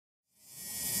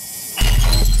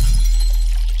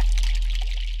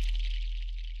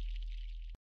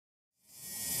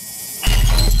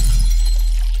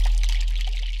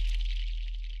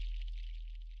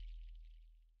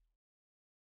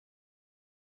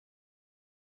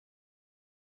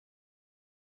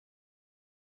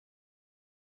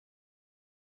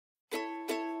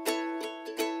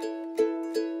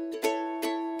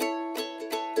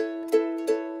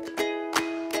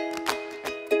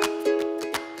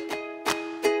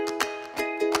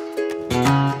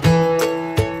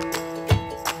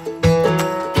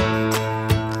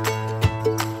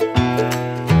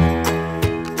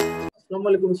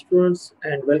Assalamualaikum students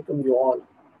and welcome you all.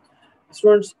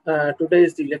 Students, today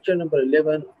is the lecture number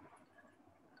 11,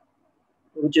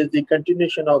 which is the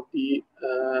continuation of the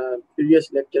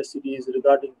previous lecture series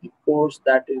regarding the course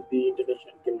that is the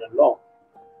International Criminal Law.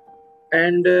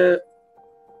 And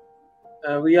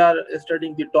we are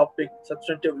studying the topic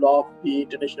substantive law of the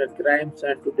international crimes,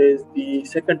 and today is the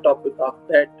second topic of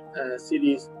that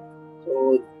series.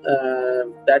 So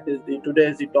today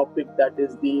is the topic that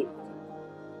is the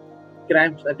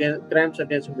crimes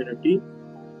against humanity.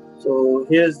 So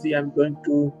I'm going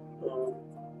to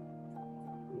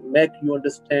make you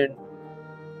understand,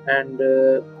 and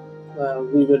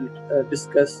we will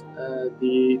discuss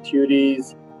the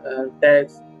theories,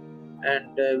 texts,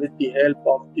 and with the help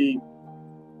of the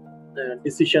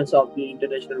decisions of the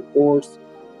international courts.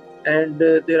 And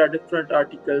there are different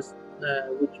articles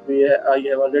which I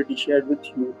have already shared with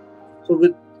you. So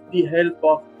with the help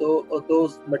of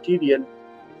those material,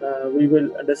 we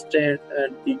will understand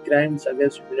the crimes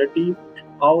against humanity,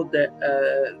 how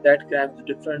that crime is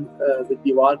different with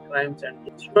the war crimes, and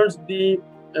students, the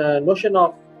notion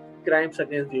of crimes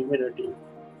against humanity.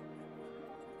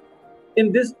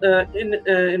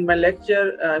 In my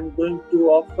lecture, I'm going to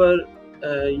offer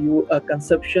you a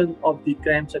conception of the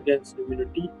crimes against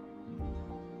humanity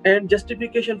and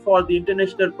justification for the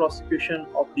international prosecution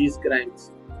of these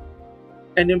crimes.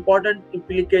 An important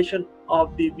implication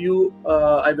of the view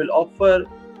I will offer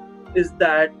is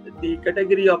that the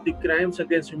category of the crimes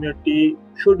against humanity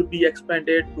should be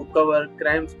expanded to cover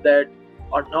crimes that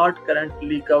are not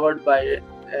currently covered by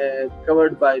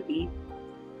the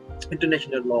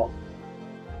international law.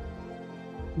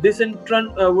 This in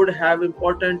turn would have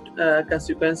important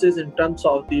consequences in terms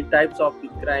of the types of the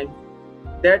crime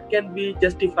that can be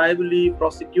justifiably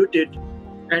prosecuted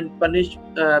and punished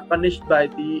by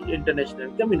the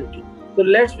international community. So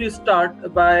let's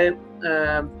start by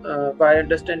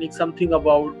understanding something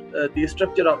about the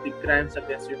structure of the crimes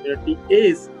against humanity.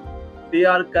 As they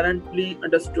are currently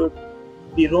understood,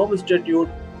 the Rome Statute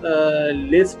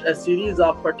lists a series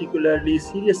of particularly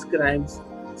serious crimes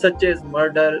such as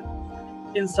murder,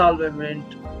 insolvement,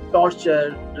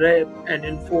 torture, rape, and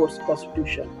enforced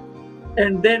prostitution,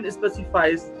 and then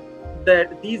specifies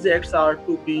that these acts are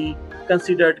to be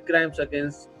considered crimes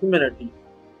against humanity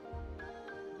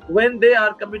when they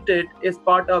are committed as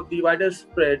part of the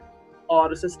widespread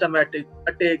or systematic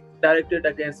attack directed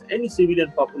against any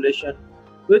civilian population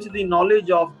with the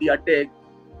knowledge of the attack.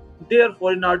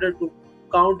 Therefore, in order to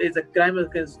count as a crime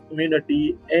against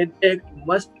humanity, an act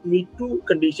must meet two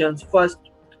conditions. First,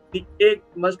 the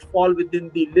act must fall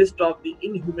within the list of the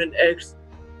inhuman acts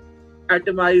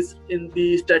itemized in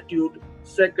the statute.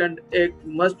 Second, act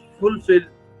must fulfill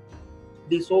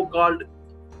the so-called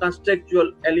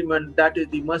contextual element, that is,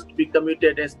 they must be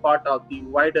committed as part of the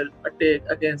wider attack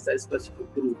against a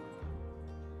specific group.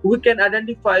 We can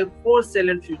identify four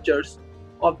salient features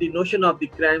of the notion of the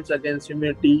crimes against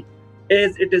humanity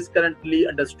as it is currently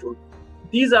understood.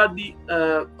 These are the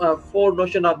four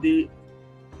notions of the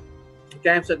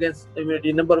crimes against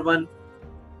humanity. Number one,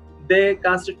 they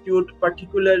constitute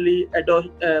particularly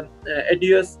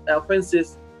odious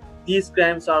offenses. These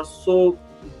crimes are so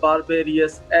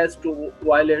barbarous as to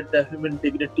violate the human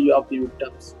dignity of the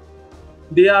victims.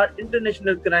 They are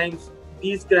international crimes.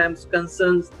 These crimes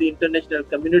concern the international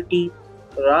community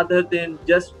rather than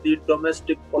just the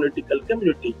domestic political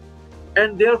community,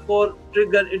 and therefore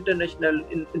trigger international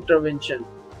intervention.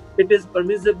 It is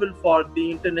permissible for the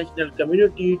international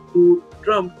community to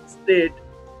trump state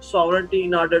sovereignty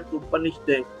in order to punish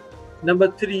them. Number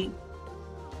three,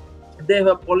 they have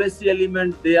a policy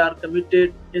element. They are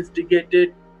committed,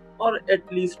 instigated, or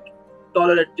at least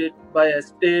tolerated by a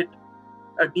state,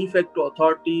 a de facto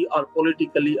authority, or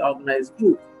politically organized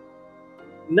group.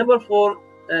 Number four,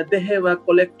 they have a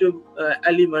collective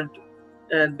element.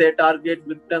 They target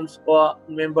victims or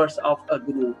members of a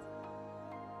group.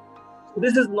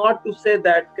 This is not to say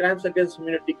that crimes against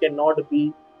humanity cannot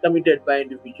be committed by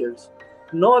individuals,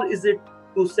 nor is it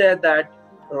to say that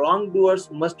wrongdoers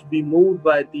must be moved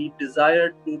by the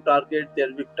desire to target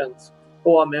their victims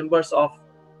who are members of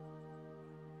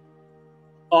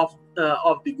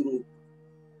the group.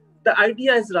 The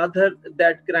idea is rather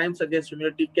that crimes against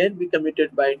humanity can be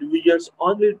committed by individuals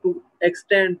only to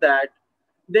extent that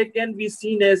they can be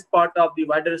seen as part of the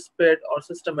widespread or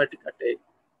systematic attack.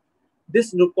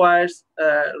 This requires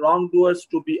wrongdoers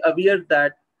to be aware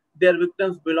that their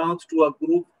victims belongs to a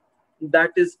group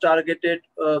that is targeted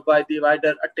by the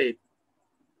wider attack.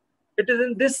 It is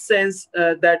in this sense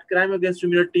that crime against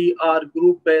humanity are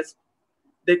group-based.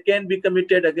 They can be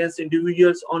committed against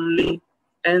individuals only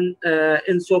and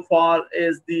insofar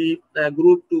as the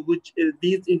group to which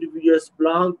these individuals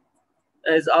belong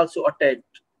is also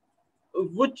attacked,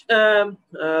 which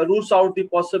rules out the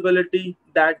possibility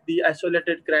that the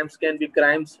isolated crimes can be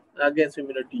crimes against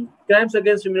humanity. Crimes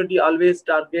against humanity always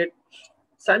target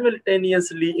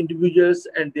simultaneously individuals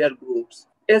and their groups.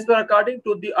 As per according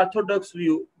to the orthodox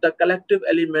view, the collective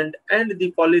element and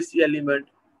the policy element,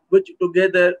 which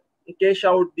together cash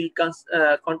out the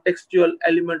contextual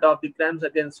element of the crimes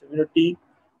against humanity,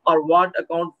 are what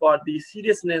account for the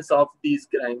seriousness of these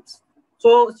crimes.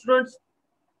 So, students,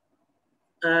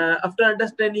 after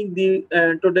understanding the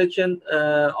introduction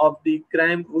of the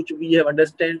crime, which we have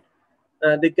understand,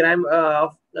 the crime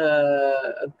of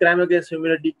crime against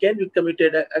humanity can be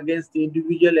committed against the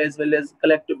individual as well as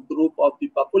collective group of the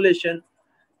population,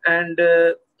 and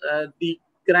the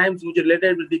crimes which are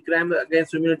related with the crime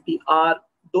against humanity are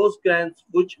those crimes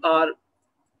which are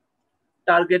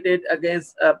targeted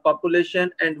against a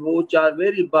population and which are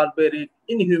very barbaric,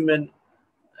 inhuman,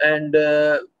 and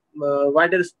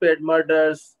widespread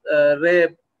murders,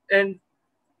 rape, and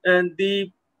and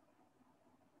the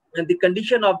and the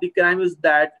condition of the crime is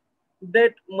that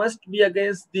must be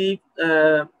against the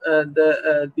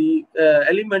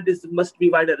element is must be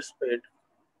widespread.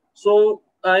 So,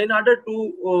 in order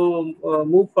to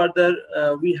move further,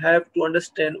 we have to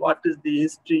understand what is the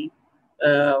history,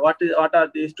 what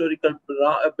are the historical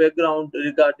background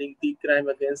regarding the crime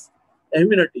against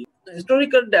humanity.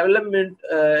 Historical development,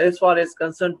 as far as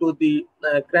concerned to the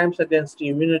crimes against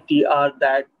humanity, are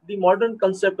that the modern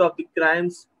concept of the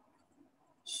crimes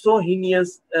so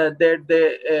heinous that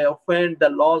they offend the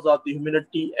laws of the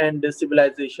humanity and the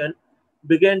civilization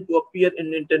began to appear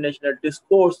in international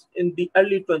discourse in the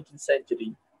early 20th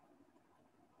century.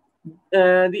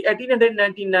 The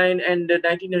 1899 and the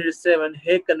 1907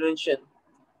 Hague Convention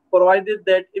provided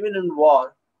that even in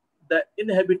war, the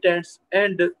inhabitants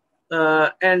and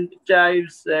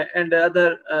childs and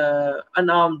other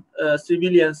unarmed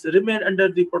civilians remain under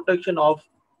the protection of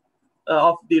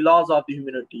the laws of the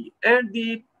humanity and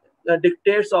the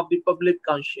dictates of the public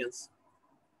conscience.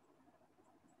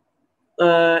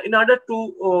 In order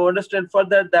to understand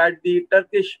further that the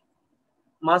Turkish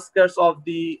massacres of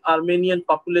the Armenian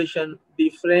population,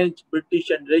 the French, British,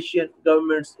 and Russian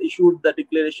governments issued the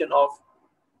declaration of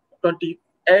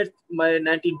 28th May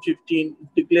 1915,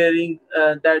 declaring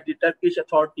that the Turkish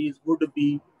authorities would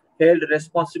be held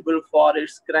responsible for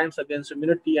its crimes against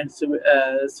humanity and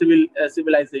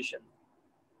civilization.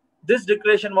 This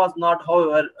declaration was not,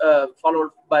 however, followed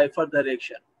by further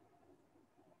action.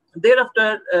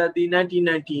 Thereafter, the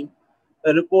 1919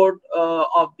 report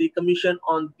of the Commission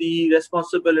on the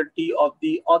Responsibility of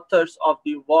the Authors of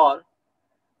the War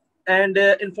and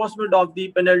enforcement of the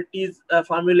penalties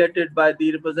formulated by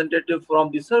the representative from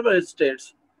the several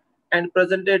states and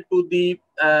presented to the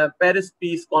Paris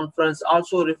Peace Conference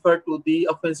also referred to the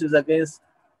offenses against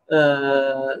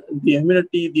the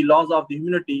humanity, the laws of the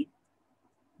humanity.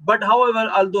 But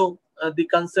however, although the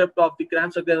concept of the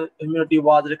crimes against humanity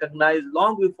was recognized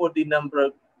long before the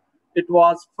Nuremberg, it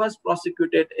was first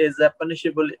prosecuted as a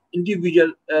punishable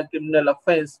individual criminal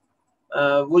offense,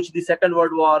 which the Second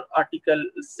World War Article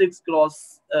 6,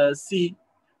 Clause C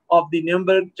of the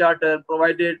Nuremberg Charter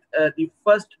provided the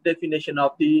first definition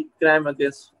of the crime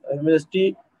against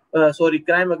humanity.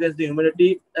 Crime against the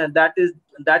humanity, and that is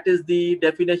the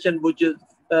definition which is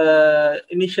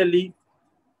initially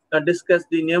discussed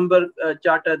the Nuremberg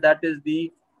Charter, that is the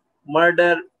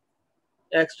murder,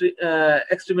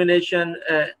 extermination,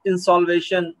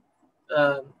 insolvation,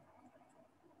 uh,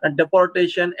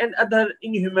 deportation, and other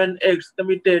inhuman acts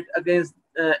committed against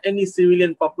any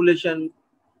civilian population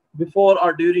before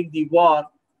or during the war,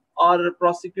 or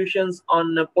prosecutions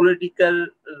on political,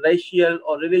 racial,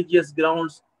 or religious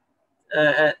grounds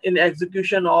in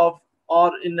execution of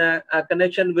or in a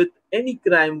connection with any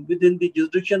crime within the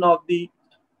jurisdiction of the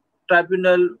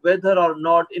tribunal, whether or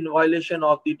not in violation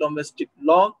of the domestic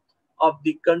law of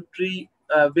the country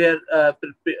where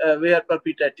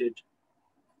perpetrated.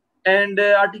 And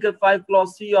Article 5,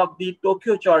 Clause C of the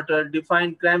Tokyo Charter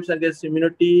defined crimes against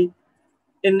humanity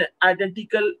in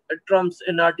identical terms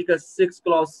in Article 6,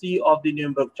 Clause C of the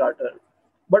Nuremberg Charter.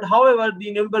 But however,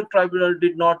 the Nuremberg Tribunal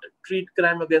did not treat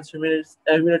crime against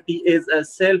humanity as a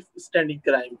self-standing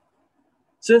crime.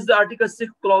 Since the Article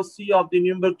 6, Clause C of the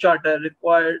Nuremberg Charter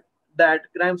required that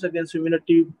crimes against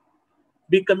humanity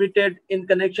be committed in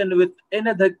connection with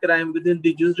another crime within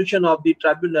the jurisdiction of the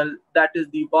tribunal, that is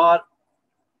the war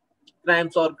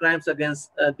crimes or crimes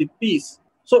against the peace.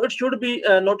 So it should be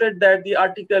noted that the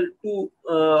Article 2,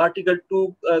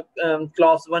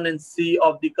 Clause 1 and C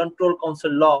of the Control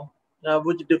Council law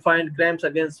which defined crimes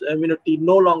against humanity,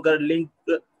 no longer linked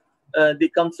the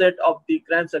concept of the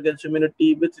crimes against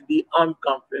humanity with the armed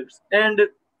conflicts, and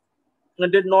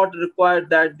did not require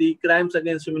that the crimes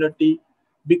against humanity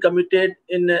be committed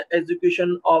in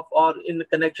execution of or in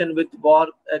connection with war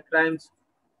crimes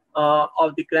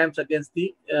of the crimes against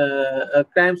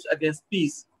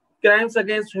peace. Crimes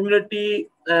against humanity,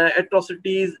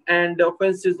 atrocities, and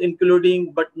offenses,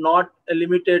 including but not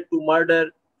limited to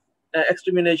murder,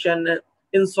 extermination,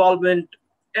 insolvent,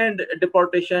 and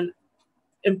deportation,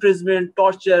 imprisonment,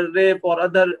 torture, rape, or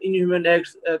other inhuman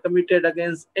acts committed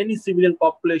against any civilian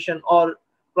population, or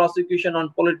prosecution on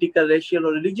political, racial,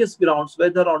 or religious grounds,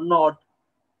 whether or not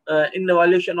in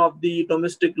violation of the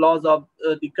domestic laws of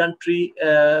the country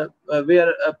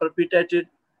where perpetrated.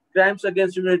 Crimes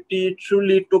against humanity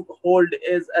truly took hold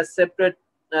as a separate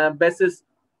basis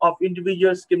of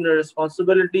individuals' criminal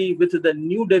responsibility, with the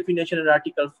new definition in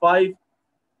Article 5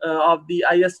 of the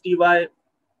ISTY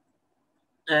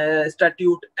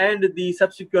statute and the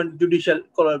subsequent judicial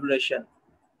collaboration.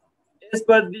 As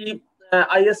per the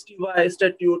ISTY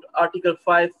statute, Article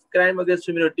 5, crime against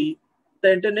humanity,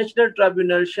 the International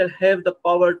Tribunal shall have the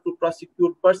power to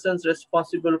prosecute persons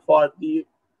responsible for the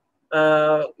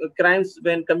crimes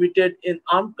when committed in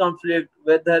armed conflict,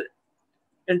 whether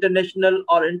international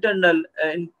or internal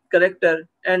in character,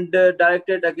 and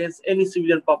directed against any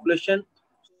civilian population.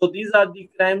 So these are the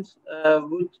crimes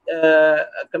which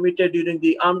committed during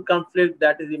the armed conflict,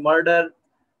 that is the murder,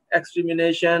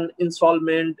 extermination,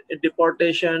 insolvent,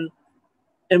 deportation,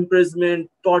 imprisonment,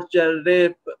 torture,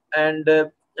 rape, and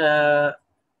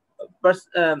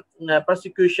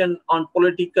prosecution on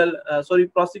political,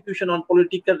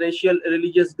 racial,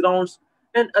 religious grounds,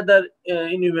 and other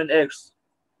inhuman acts.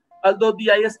 Although the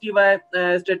ISTY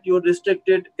statute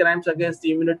restricted crimes against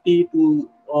humanity to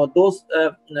those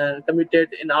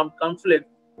committed in armed conflict,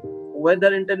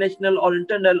 whether international or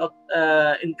internal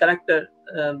in character,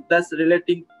 thus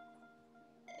relating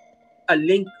a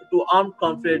link to armed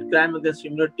conflict, crime against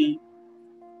humanity,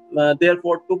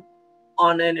 therefore took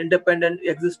on an independent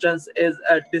existence as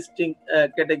a distinct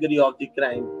category of the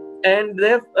crime. And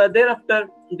thereafter,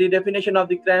 the definition of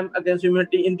the crime against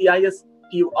humanity in the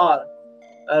ISTR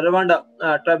Rwanda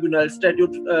Tribunal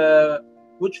Statute,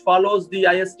 which follows the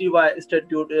ISTY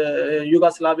Statute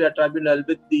Yugoslavia Tribunal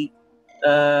with these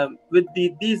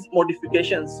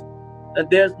modifications.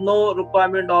 There's no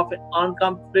requirement of an armed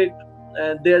conflict.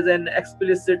 There's an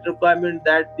explicit requirement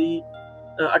that the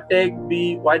attack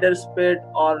be widespread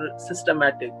or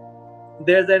systematic.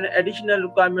 There's an additional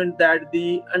requirement that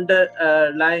the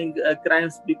underlying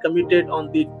crimes be committed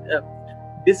on the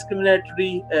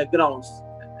discriminatory grounds.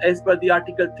 As per the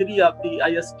Article 3 of the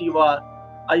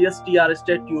ISTR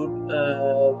statute,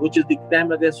 which is the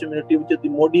crime against humanity, which is the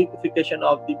modification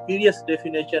of the previous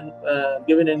definition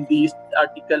given in the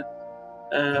Article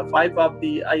 5 of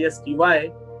the ISTY.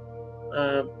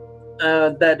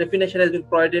 The definition has been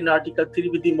provided in Article 3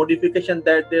 with the modification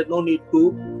that there's no need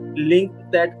to link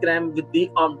that crime with the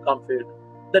armed conflict.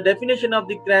 The definition of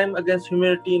the crime against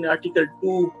humanity in Article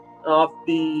 2 of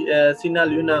the Sina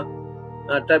Luna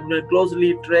Tribunal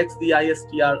closely tracks the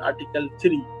ISTR Article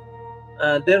 3.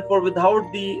 Therefore,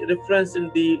 without the reference in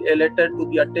the letter to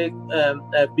the attack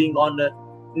being on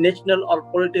national or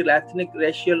political, ethnic,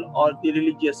 racial, or the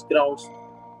religious grounds,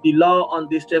 the law on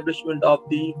the establishment of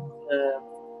the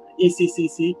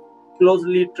ECCC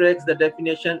closely tracks the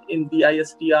definition in the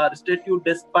ISTR statute,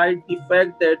 despite the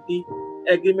fact that the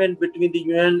agreement between the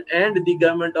UN and the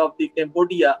government of the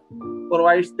Cambodia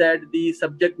provides that the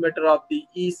subject matter of the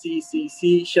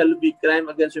ECCC shall be crime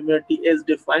against humanity as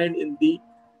defined in the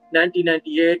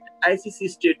 1998 ICC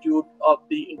Statute of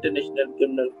the International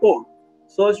Criminal Court.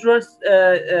 So, students,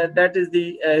 that is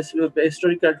the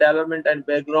historical development and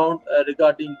background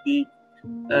regarding the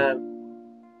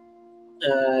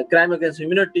crime against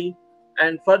humanity,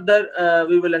 and further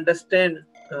we will understand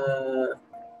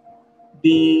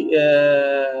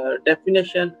the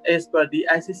definition as per the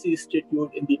ICC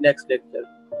Statute in the next lecture.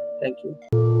 Thank you.